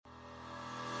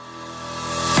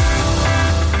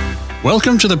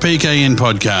Welcome to the PKN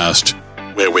Podcast,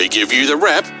 where we give you the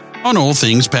wrap on all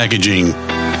things packaging.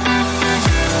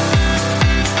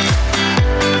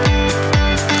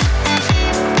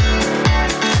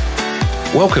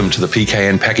 Welcome to the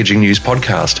PKN Packaging News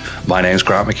Podcast. My name's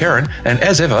Grant McCarran, and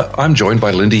as ever, I'm joined by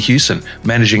Lindy Hewson,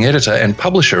 Managing Editor and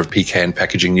Publisher of PKN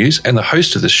Packaging News and the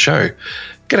host of this show.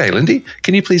 G'day, Lindy.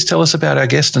 Can you please tell us about our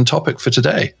guest and topic for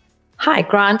today? Hi,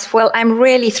 Grant. Well, I'm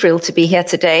really thrilled to be here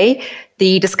today.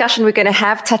 The discussion we're going to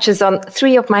have touches on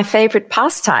three of my favorite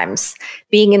pastimes: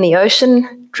 being in the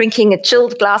ocean, drinking a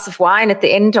chilled glass of wine at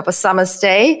the end of a summer's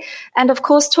day, and of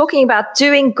course, talking about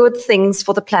doing good things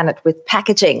for the planet with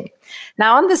packaging.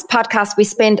 Now, on this podcast, we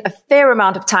spend a fair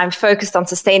amount of time focused on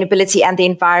sustainability and the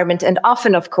environment, and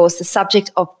often, of course, the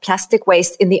subject of plastic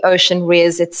waste in the ocean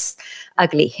rears its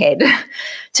ugly head.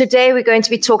 Today, we're going to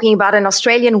be talking about an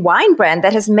Australian wine brand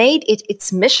that has made it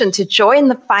its mission to join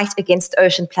the fight against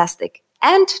ocean plastic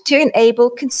and to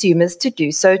enable consumers to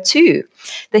do so too.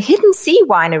 The Hidden Sea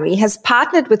Winery has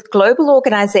partnered with global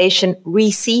organization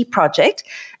ReSea Project,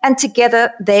 and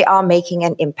together they are making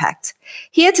an impact.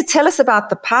 Here to tell us about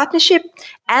the partnership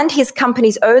and his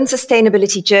company's own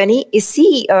sustainability journey is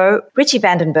CEO Richie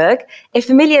Vandenberg, a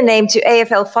familiar name to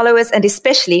AFL followers and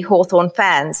especially Hawthorn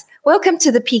fans. Welcome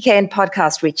to the PKN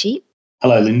Podcast, Richie.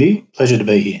 Hello, Lindy. Pleasure to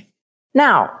be here.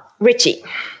 Now, Richie,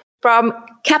 from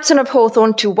captain of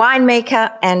Hawthorn to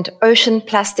winemaker and ocean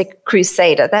plastic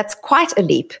crusader, that's quite a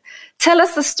leap. Tell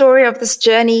us the story of this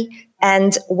journey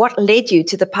and what led you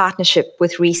to the partnership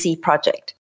with ReSea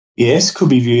Project. Yes, could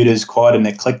be viewed as quite an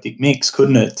eclectic mix,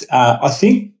 couldn't it? I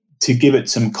think to give it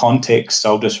some context,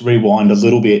 I'll just rewind a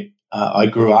little bit. I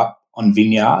grew up on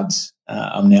vineyards.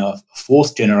 I'm now a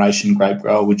fourth generation grape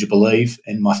grower, would you believe?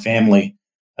 And my family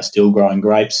are still growing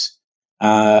grapes.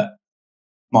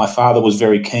 My father was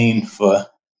very keen for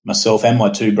myself and my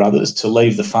two brothers to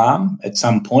leave the farm at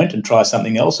some point and try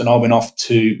something else. And I went off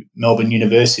to Melbourne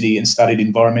University and studied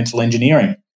environmental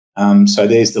engineering. So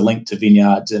there's the link to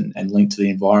vineyards and link to the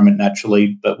environment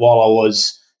naturally. But while I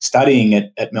was studying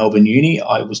at Melbourne Uni,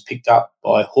 I was picked up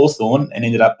by Hawthorn and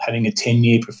ended up having a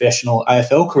 10-year professional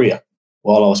AFL career.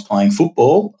 While I was playing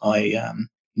football, I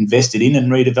invested in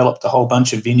and redeveloped a whole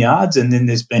bunch of vineyards, and then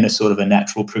there's been a sort of a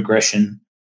natural progression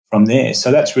from there.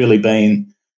 So that's really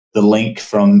been the link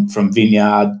from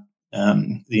vineyard,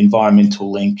 the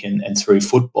environmental link and through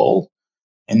football.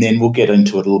 And then we'll get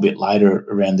into it a little bit later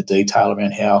around the detail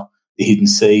around how the Hidden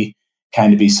Sea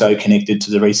came to be so connected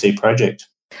to the ReSea project.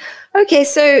 Okay,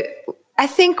 so I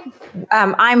think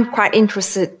I'm quite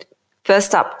interested,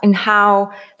 first up, in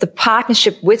how the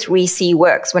partnership with ReSea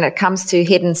works when it comes to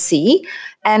Hidden Sea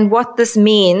and what this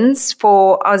means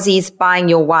for Aussies buying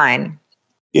your wine.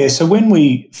 Yeah, so when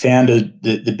we founded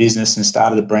the business and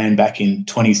started the brand back in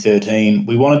 2013,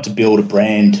 we wanted to build a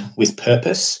brand with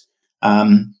purpose.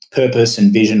 Purpose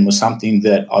and vision was something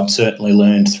that I'd certainly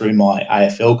learned through my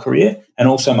AFL career, and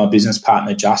also my business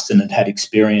partner, Justin, had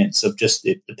experience of just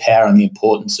the power and the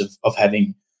importance of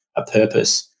having a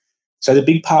purpose. So the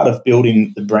big part of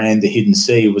building the brand, The Hidden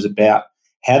Sea, was about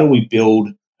how do we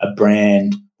build a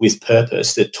brand with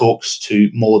purpose that talks to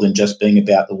more than just being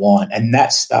about the wine. And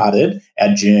that started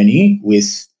our journey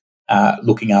with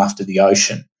looking after the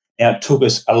ocean. Now, it took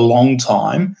us a long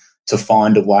time to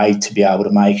find a way to be able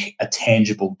to make a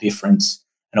tangible difference.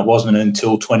 And it wasn't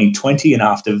until 2020, and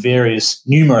after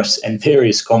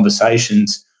numerous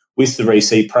conversations with the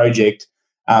ReSea project,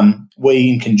 we,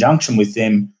 in conjunction with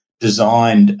them,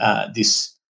 designed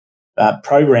this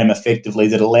program effectively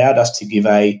that allowed us to give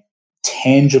a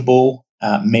tangible,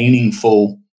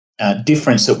 meaningful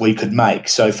difference that we could make.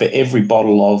 So for every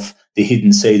bottle of the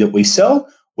Hidden Sea that we sell,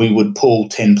 we would pull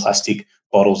 10 plastic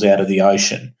bottles out of the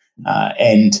ocean.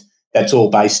 And that's all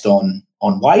based on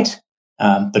weight,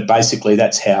 but basically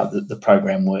that's how the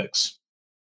program works.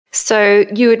 So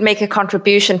you would make a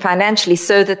contribution financially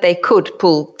so that they could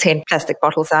pull 10 plastic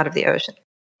bottles out of the ocean?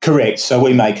 Correct. So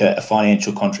we make a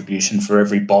financial contribution for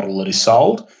every bottle that is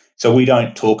sold. So we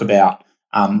don't talk about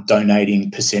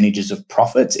donating percentages of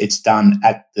profits. It's done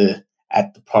at the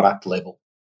product level.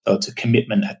 So it's a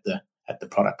commitment at the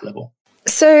product level.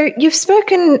 So you've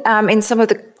spoken in some of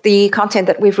the content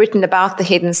that we've written about the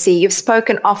Hidden Sea, you've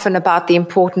spoken often about the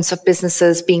importance of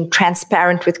businesses being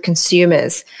transparent with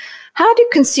consumers. How do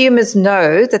consumers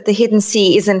know that the Hidden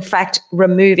Sea is in fact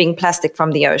removing plastic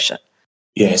from the ocean?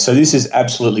 Yeah, so this is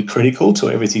absolutely critical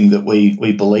to everything that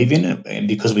we believe in, and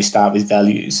because we start with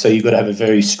values. So you've got to have a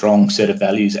very strong set of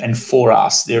values. And for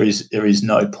us, there is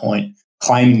no point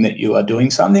claiming that you are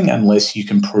doing something unless you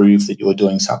can prove that you are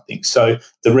doing something. So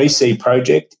the ReSea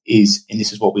project is, and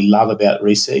this is what we love about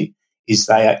ReSea, is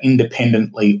they are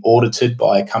independently audited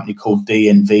by a company called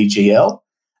DNVGL,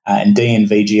 and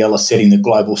DNVGL are setting the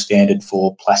global standard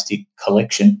for plastic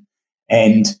collection.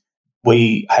 And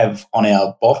we have on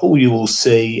our bottle, you will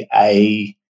see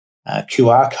a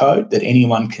QR code that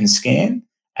anyone can scan,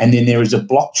 and then there is a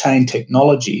blockchain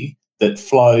technology that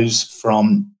flows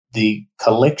from the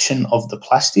collection of the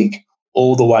plastic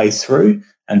all the way through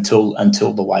until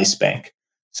the waste bank.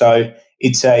 So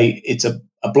it's a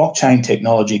blockchain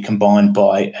technology combined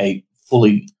by a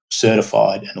fully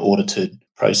certified and audited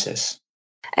process.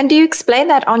 And do you explain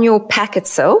that on your pack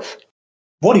itself?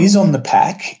 What is on the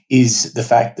pack is the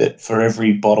fact that for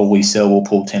every bottle we sell, we'll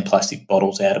pull 10 plastic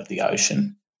bottles out of the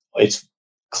ocean. It's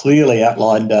clearly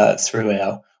outlined through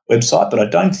our website, but I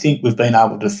don't think we've been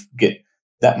able to get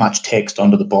that much text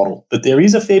onto the bottle. But there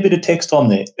is a fair bit of text on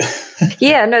there.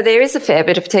 Yeah, no, there is a fair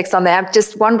bit of text on there. I'm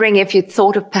just wondering if you'd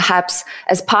thought of perhaps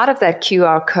as part of that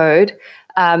QR code,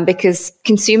 because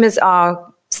consumers are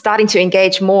starting to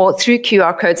engage more through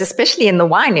QR codes, especially in the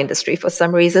wine industry for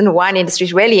some reason. The wine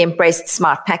industry's really embraced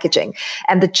smart packaging,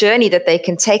 and the journey that they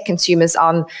can take consumers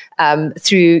on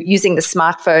through using the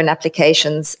smartphone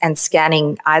applications and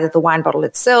scanning either the wine bottle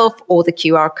itself or the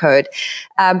QR code.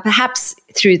 Perhaps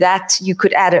through that you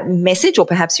could add a message, or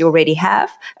perhaps you already have,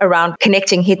 around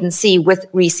connecting Hidden Sea with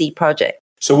Reseed Project.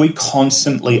 So we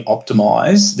constantly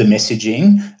optimize the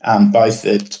messaging, both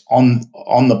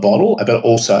on the bottle, but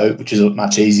also, which is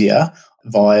much easier,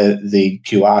 via the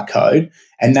QR code.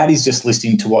 And that is just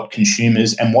listening to what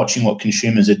consumers and watching what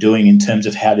consumers are doing in terms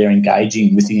of how they're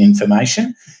engaging with the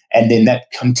information. And then that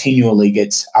continually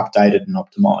gets updated and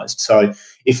optimized. So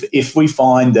if we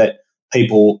find that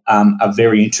people are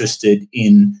very interested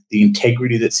in the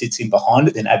integrity that sits in behind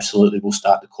it, then absolutely we'll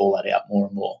start to call that out more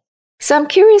and more. So I'm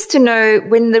curious to know,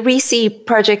 when the Reseed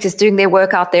Project is doing their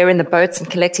work out there in the boats and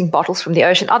collecting bottles from the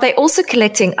ocean, are they also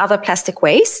collecting other plastic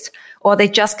waste, or are they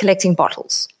just collecting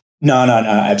bottles? No,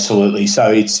 absolutely.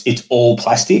 So it's all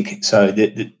plastic. So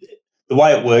the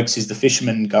way it works is the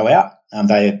fishermen go out,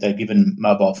 they're given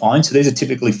mobile phones. So these are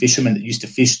typically fishermen that used to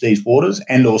fish these waters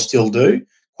and or still do.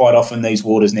 Quite often these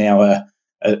waters now are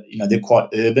they're quite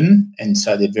urban, and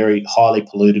so they're very highly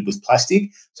polluted with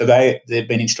plastic. So they've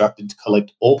been instructed to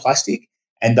collect all plastic,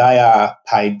 and they are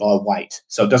paid by weight.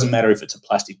 So it doesn't matter if it's a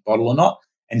plastic bottle or not.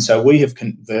 And so we have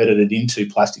converted it into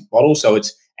plastic bottles. So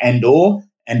it's and or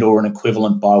an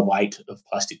equivalent by weight of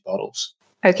plastic bottles.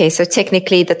 Okay, so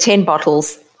technically the 10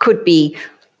 bottles could be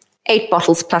 8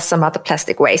 bottles plus some other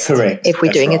plastic waste. Correct. If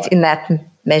we're doing it in that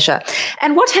measure.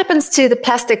 And what happens to the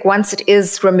plastic once it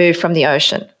is removed from the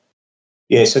ocean?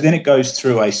 Yeah, so then it goes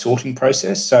through a sorting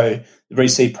process. So the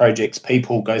Reseed Project's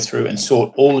people go through and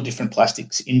sort all the different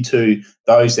plastics into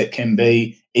those that can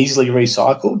be easily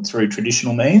recycled through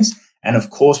traditional means. And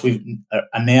of course, we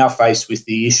are now faced with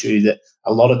the issue that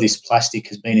a lot of this plastic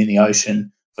has been in the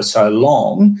ocean for so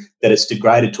long that it's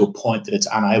degraded to a point that it's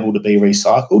unable to be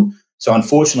recycled. So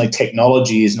unfortunately,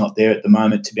 technology is not there at the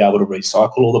moment to be able to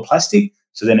recycle all the plastic.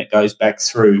 So then it goes back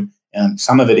through.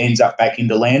 Some of it ends up back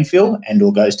into landfill and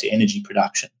or goes to energy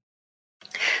production.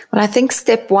 Well, I think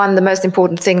step one, the most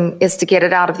important thing, is to get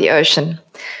it out of the ocean.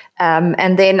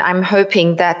 And then I'm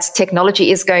hoping that technology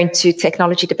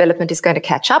development is going to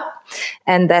catch up,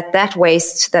 and that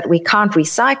waste that we can't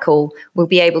recycle, we'll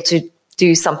be able to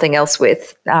do something else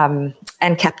with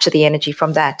and capture the energy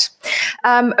from that.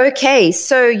 Okay,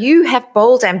 so you have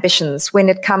bold ambitions when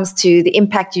it comes to the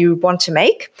impact you want to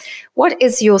make. What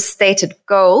is your stated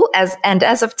goal?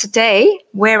 As of today,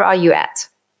 where are you at?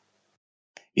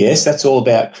 Yes, that's all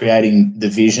about creating the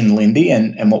vision, Lindy,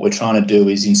 and what we're trying to do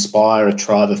is inspire a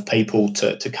tribe of people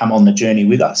to come on the journey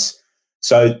with us.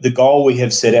 So the goal we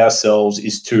have set ourselves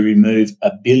is to remove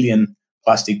 1 billion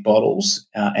plastic bottles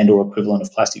and or equivalent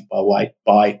of plastic by weight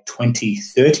by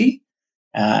 2030.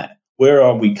 Where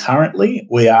are we currently?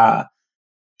 We are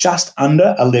just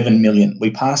under 11 million. We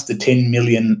passed the 10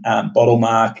 million bottle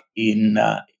mark in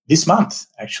this month,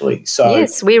 actually. So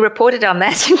yes, we reported on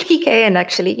that in PKN,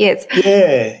 actually. Yes.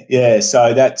 Yeah.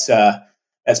 So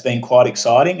that's been quite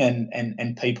exciting,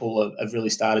 and people have really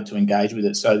started to engage with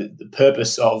it. So the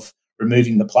purpose of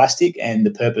removing the plastic and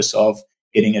the purpose of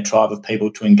getting a tribe of people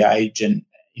to engage in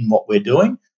what we're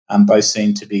doing, both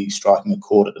seem to be striking a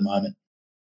chord at the moment.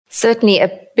 Certainly 1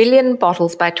 billion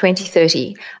bottles by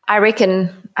 2030. I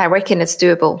reckon it's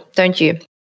doable, don't you?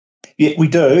 Yeah, we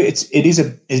do. It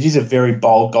is a very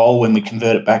bold goal when we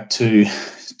convert it back to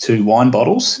wine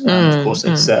bottles. Of course,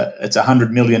 it's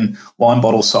 100 million wine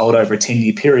bottles sold over a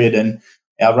 10-year period, and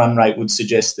our run rate would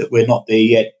suggest that we're not there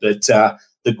yet. But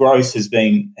the growth has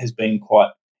been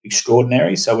quite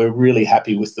extraordinary. So we're really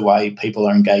happy with the way people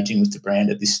are engaging with the brand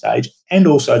at this stage, and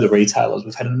also the retailers.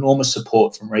 We've had enormous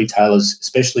support from retailers,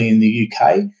 especially in the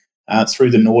UK,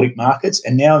 through the Nordic markets,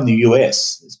 and now in the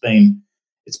US. It's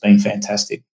been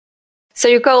fantastic. So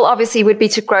your goal obviously would be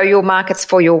to grow your markets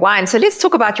for your wine. So let's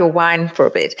talk about your wine for a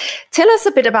bit. Tell us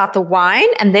a bit about the wine,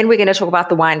 and then we're going to talk about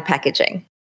the wine packaging.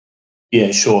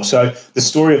 Yeah, sure. So the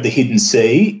story of the Hidden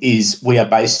Sea is we are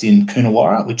based in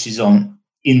Coonawarra, which is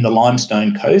in the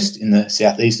Limestone Coast in the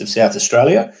southeast of South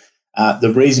Australia.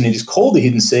 The reason it is called the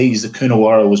Hidden Sea is that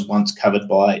Coonawarra was once covered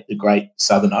by the Great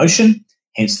Southern Ocean,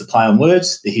 hence the play on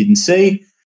words, the Hidden Sea.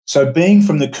 So being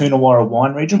from the Coonawarra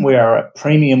wine region, we are a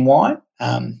premium wine,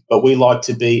 but we like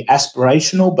to be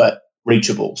aspirational but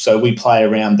reachable. So we play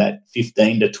around that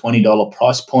 $15 to $20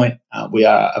 price point. We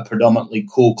are a predominantly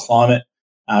cool climate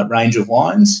range of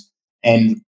wines.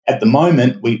 And at the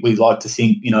moment, we like to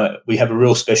think, we have a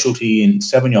real specialty in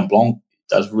Sauvignon Blanc.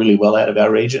 It does really well out of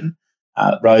our region,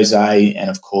 Rosé, and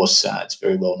of course, it's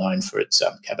very well known for its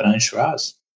Cabernet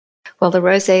Shiraz. Well, the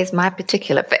rosé is my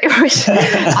particular favorite,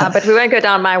 but we won't go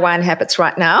down my wine habits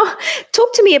right now.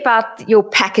 Talk to me about your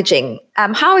packaging.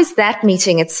 How is that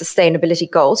meeting its sustainability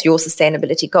goals, your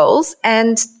sustainability goals?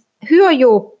 And who are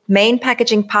your main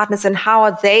packaging partners, and how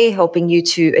are they helping you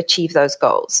to achieve those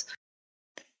goals?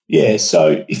 Yeah,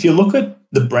 so if you look at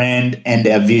the brand and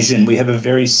our vision, we have a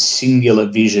very singular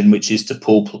vision, which is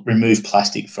to remove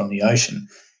plastic from the ocean.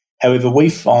 However, we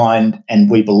find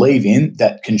and we believe in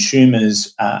that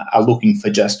consumers are looking for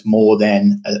just more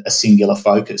than a singular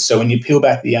focus. So when you peel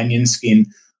back the onion skin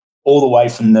all the way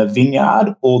from the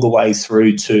vineyard all the way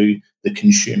through to the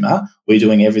consumer, we're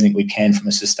doing everything we can from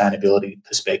a sustainability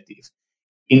perspective.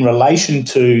 In relation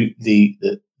to the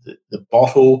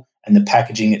bottle and the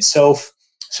packaging itself,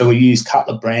 so we use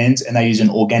Cutler Brands, and they use an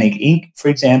organic ink, for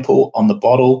example, on the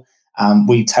bottle.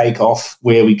 We take off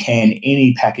where we can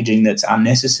any packaging that's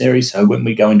unnecessary. So when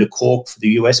we go into cork for the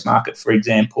US market, for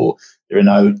example, there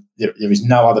is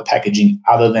no other packaging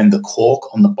other than the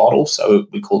cork on the bottle. So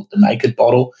we call it the naked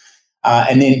bottle.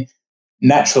 And then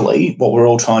naturally, what we're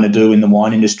all trying to do in the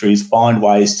wine industry is find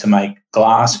ways to make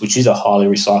glass, which is a highly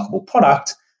recyclable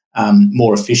product,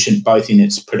 more efficient both in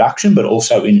its production but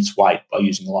also in its weight by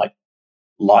using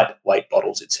lightweight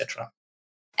bottles, etc.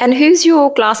 And who's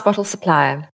your glass bottle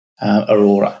supplier?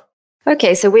 Aurora.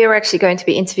 Okay, so we're actually going to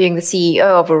be interviewing the CEO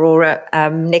of Aurora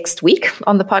next week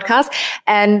on the podcast,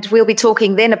 and we'll be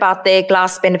talking then about their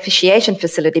glass beneficiation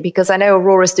facility, because I know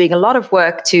Aurora is doing a lot of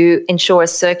work to ensure a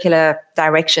circular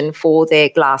direction for their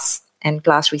glass and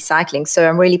glass recycling. So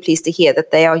I'm really pleased to hear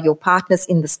that they are your partners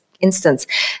in this instance.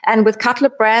 And with Cutler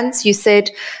Brands, you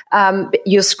said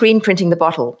you're screen printing the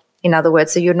bottle. In other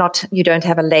words, so you don't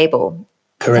have a label.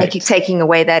 Correct. Taking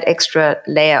away that extra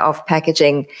layer of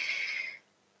packaging.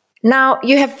 Now,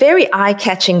 you have very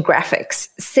eye-catching graphics,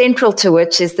 central to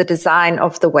which is the design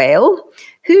of the whale.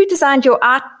 Who designed your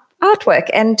artwork,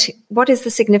 and what is the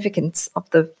significance of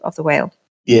the whale?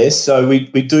 Yes, so we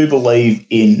do believe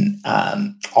in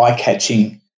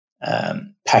eye-catching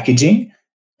packaging.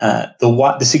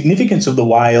 The significance of the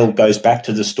whale goes back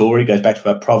to the story, goes back to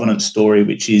our provenance story,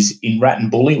 which is in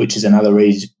Rattenbully, which is another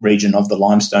region of the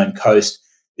Limestone Coast.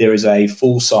 There is a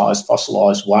full-size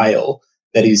fossilised whale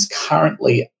that is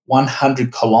currently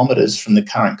 100 kilometres from the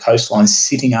current coastline,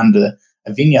 sitting under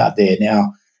a vineyard there.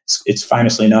 Now, it's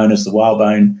famously known as the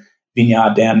Whalebone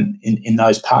Vineyard down in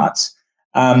those parts.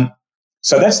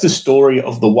 So that's the story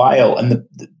of the whale, and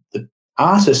the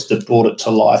artist that brought it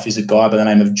to life is a guy by the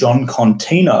name of John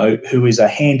Contino, who is a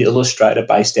hand illustrator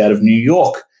based out of New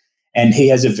York, and he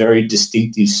has a very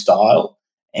distinctive style.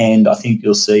 And I think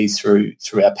you'll see through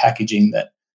our packaging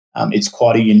that it's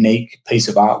quite a unique piece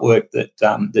of artwork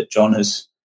that John has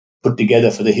put together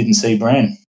for the Hidden Sea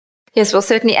brand. Yes, we'll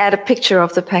certainly add a picture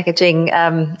of the packaging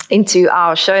into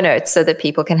our show notes so that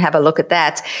people can have a look at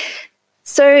that.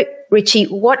 So, Richie,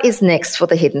 what is next for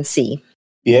the Hidden Sea?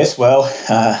 Yes, well,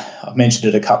 I've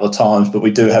mentioned it a couple of times, but we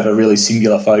do have a really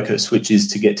singular focus, which is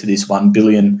to get to this 1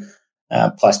 billion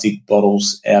plastic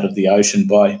bottles out of the ocean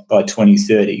by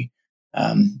 2030.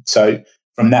 So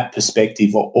from that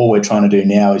perspective, all we're trying to do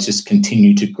now is just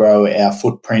continue to grow our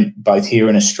footprint both here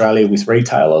in Australia with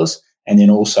retailers, and then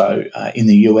also in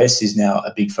the US is now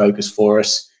a big focus for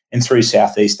us, and through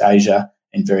Southeast Asia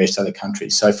and various other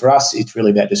countries. So for us, it's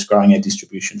really about just growing our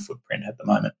distribution footprint at the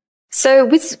moment. So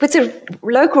with the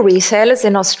local retailers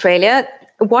in Australia,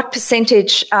 what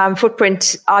percentage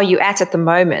footprint are you at the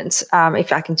moment?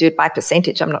 If I can do it by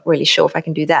percentage, I'm not really sure if I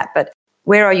can do that. But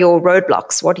where are your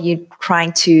roadblocks? What are you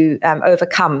trying to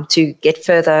overcome to get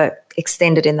further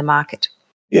extended in the market?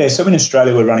 Yeah, so in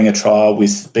Australia, we're running a trial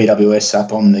with BWS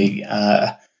up on the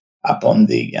up on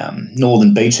the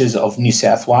northern beaches of New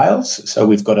South Wales. So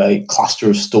we've got a cluster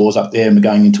of stores up there, and we're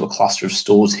going into a cluster of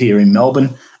stores here in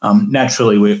Melbourne.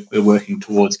 Naturally, we're working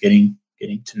towards getting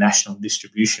to national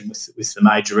distribution with the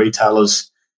major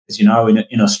retailers. As you know,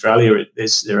 in Australia,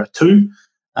 there are two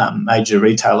major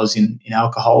retailers in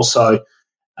alcohol. So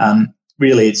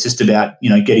really, it's just about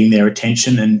getting their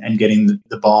attention and getting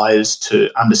the buyers to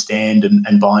understand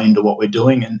and buy into what we're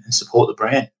doing and support the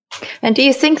brand. And do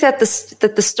you think that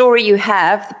the story you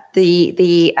have,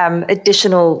 the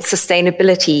additional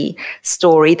sustainability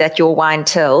story that your wine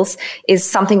tells, is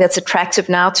something that's attractive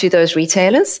now to those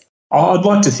retailers? I'd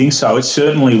like to think so. It's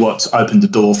certainly what's opened the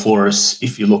door for us.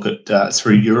 If you look at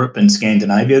through Europe and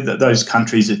Scandinavia, those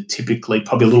countries are typically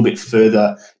probably a little bit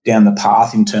further down the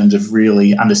path in terms of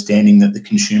really understanding that the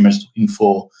consumer is looking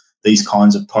for these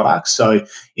kinds of products. So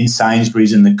in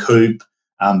Sainsbury's and the Coop,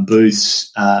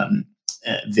 Booths,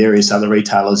 various other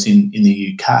retailers in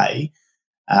the UK,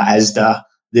 Asda,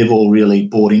 they've all really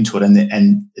bought into it,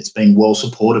 and it's been well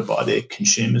supported by their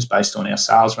consumers based on our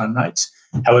sales run rates.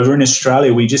 However, in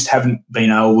Australia, we just haven't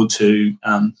been able to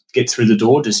get through the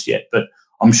door just yet. But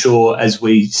I'm sure as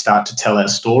we start to tell our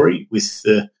story with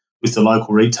the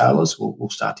local retailers, we'll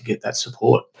start to get that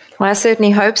support. Well, I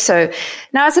certainly hope so.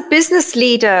 Now, as a business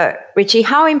leader, Richie,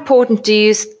 how important do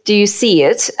you see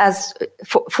it as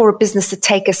for a business to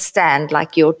take a stand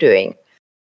like you're doing?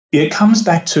 Yeah, it comes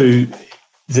back to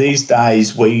these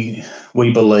days we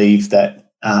believe that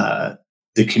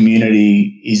the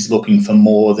community is looking for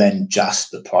more than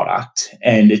just the product,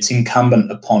 and it's incumbent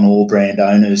upon all brand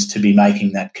owners to be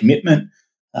making that commitment,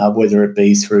 whether it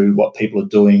be through what people are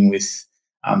doing with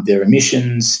their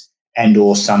emissions and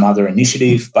or some other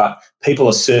initiative. But people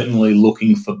are certainly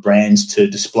looking for brands to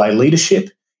display leadership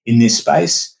in this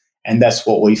space, and that's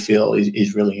what we feel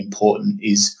is really important,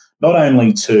 is not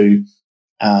only to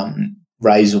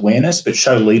raise awareness, but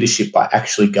show leadership by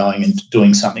actually going and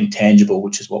doing something tangible,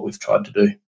 which is what we've tried to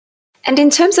do. And in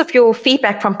terms of your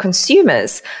feedback from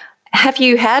consumers, have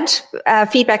you had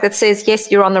feedback that says,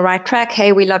 yes, you're on the right track,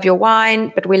 hey, we love your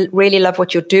wine, but we really love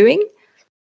what you're doing?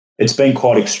 It's been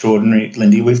quite extraordinary,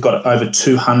 Lindy. We've got over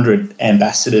 200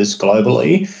 ambassadors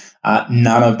globally.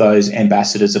 None of those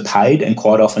ambassadors are paid, and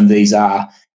quite often these are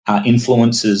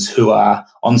influencers who are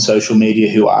on social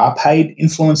media who are paid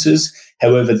influencers.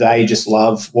 However, they just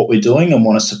love what we're doing and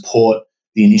want to support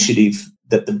the initiative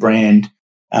that the brand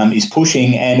is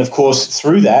pushing. And of course,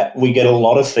 through that, we get a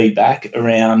lot of feedback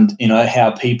around, how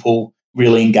people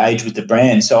really engage with the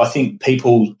brand. So I think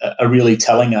people are really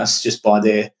telling us just by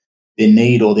their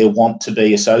need or their want to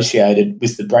be associated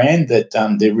with the brand that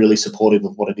they're really supportive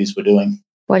of what it is we're doing.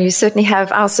 Well, you certainly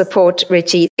have our support,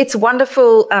 Richie. It's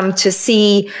wonderful to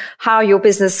see how your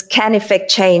business can affect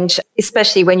change,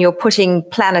 especially when you're putting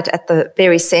planet at the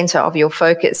very center of your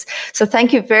focus. So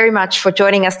thank you very much for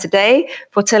joining us today,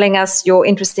 for telling us your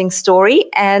interesting story.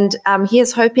 And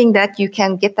here's hoping that you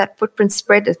can get that footprint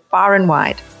spread far and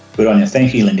wide. Good on you.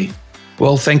 Thank you, Lindy.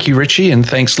 Well, thank you, Richie, and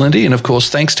thanks, Lindy. And of course,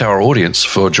 thanks to our audience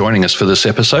for joining us for this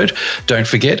episode. Don't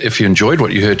forget, if you enjoyed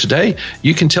what you heard today,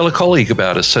 you can tell a colleague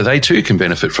about us so they too can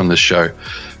benefit from this show.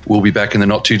 We'll be back in the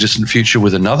not too distant future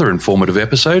with another informative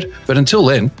episode. But until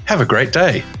then, have a great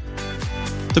day.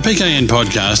 The PKN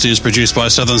podcast is produced by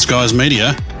Southern Skies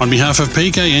Media on behalf of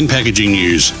PKN Packaging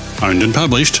News, owned and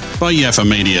published by Yaffa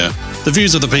Media. The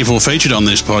views of the people featured on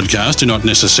this podcast do not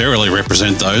necessarily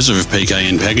represent those of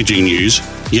PKN Packaging News,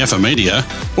 Yaffa Media,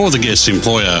 or the guest's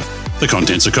employer. The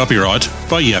contents are copyright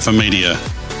by Yaffa Media.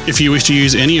 If you wish to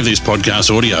use any of this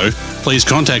podcast audio, please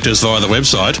contact us via the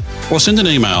website or send an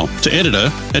email to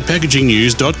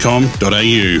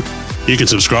editor@packagingnews.com.au. You can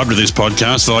subscribe to this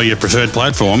podcast via your preferred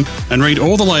platform and read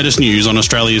all the latest news on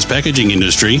Australia's packaging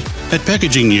industry at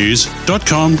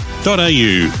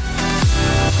packagingnews.com.au.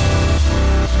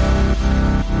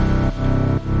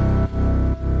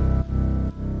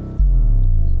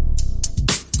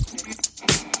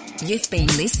 You've been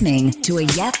listening to a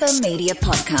Yaffa Media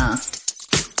podcast.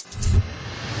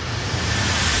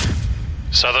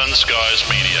 Southern Skies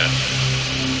Media.